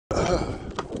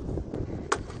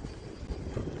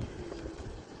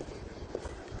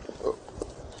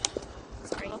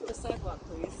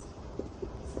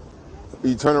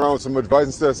You turn around with some advice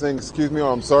instead of saying excuse me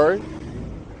or I'm sorry?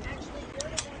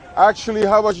 Actually,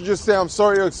 how about you just say I'm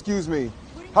sorry or excuse me?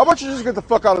 How about you just get the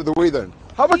fuck out of the way then?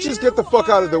 How about you just get the fuck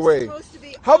out of the way?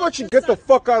 How about you get the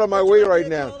fuck out of my way right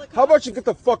now? How about you get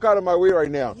the fuck out of my way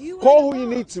right now? Call who you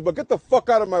need to, but get the fuck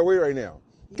out of my way right now.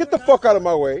 Get the fuck out of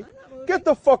my way. Get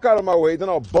the fuck out of my way, then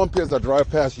I'll bump you as I drive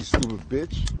past you, stupid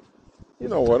bitch. You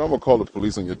know what? I'm gonna call the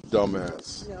police on your dumb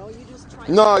ass. No, you just tried.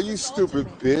 Nah, you stupid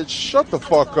bitch. Shut the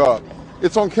fuck up.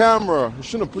 It's on camera. You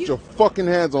shouldn't have put your fucking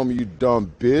hands on me, you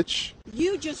dumb bitch.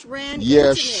 You just ran into Yeah,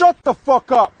 me. shut the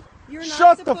fuck up. You're not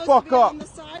Shut the supposed fuck to be up. on the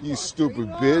sidewalk. You stupid Here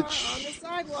you bitch. are, on the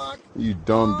sidewalk. You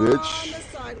dumb On bitch.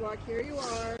 the sidewalk. Here you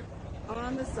are.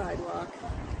 On the sidewalk.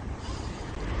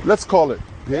 Let's call it,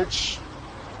 bitch.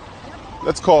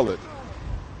 Let's call it.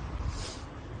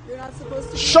 You're not supposed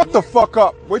to be Shut the here. fuck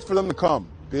up. Wait for them to come,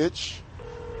 bitch.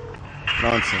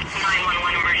 Nonsense.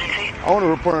 911 emergency. I want to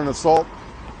report an assault.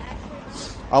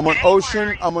 I'm on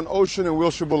Ocean and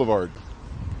Wilshire Boulevard.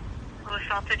 Who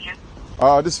assaulted you?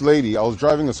 This lady, I was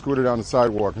driving a scooter down the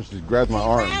sidewalk and she grabbed my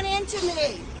arm. He ran into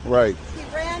me. Right,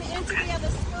 He ran into me on the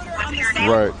scooter on the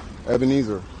sidewalk. right.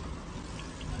 Ebenezer.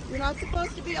 You're not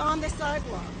supposed to be on the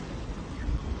sidewalk.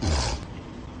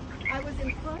 I was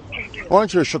in front of you. Why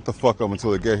don't you shut the fuck up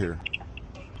until they get here?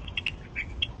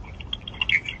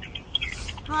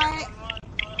 Hi.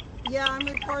 Yeah, I'm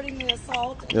reporting the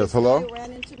assault. Yes, This hello? guy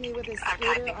ran into me with his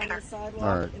scooter on the sidewalk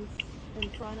All right. in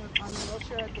front of, on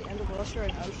Wilshire, at the end of Wilshire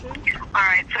and Ocean.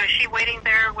 Alright, so is she waiting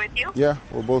there with you? Yeah,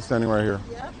 we're both standing right here.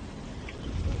 Yep.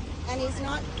 And he's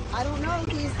not, I don't know,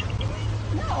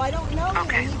 no, I don't know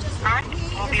Okay. him. He just, All right,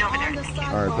 he we'll is be over on there. the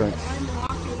sidewalk. All right, thanks.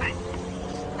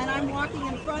 And I'm walking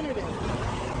in front of him.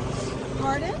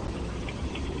 Pardon?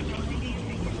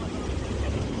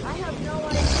 I have no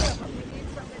idea, but we need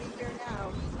somebody here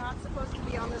now. He's not supposed to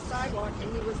be on the sidewalk,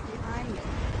 and he was behind me.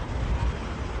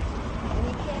 And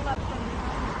he came up from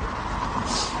behind me.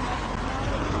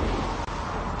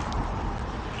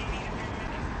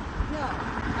 No,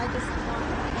 I just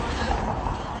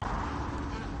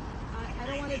I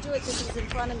don't want to do it because he's in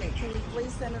front of me. Can you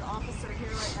please send an officer here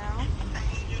right now?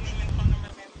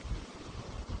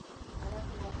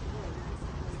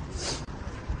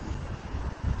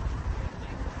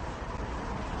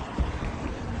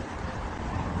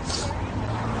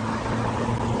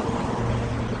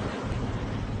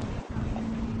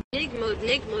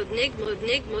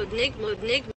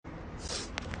 Nig.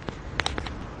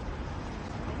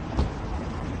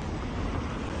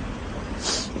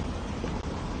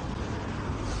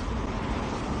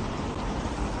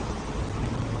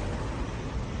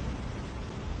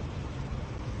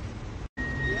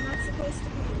 You're not supposed to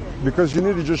be here. Because you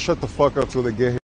need to just shut the fuck up till they get here.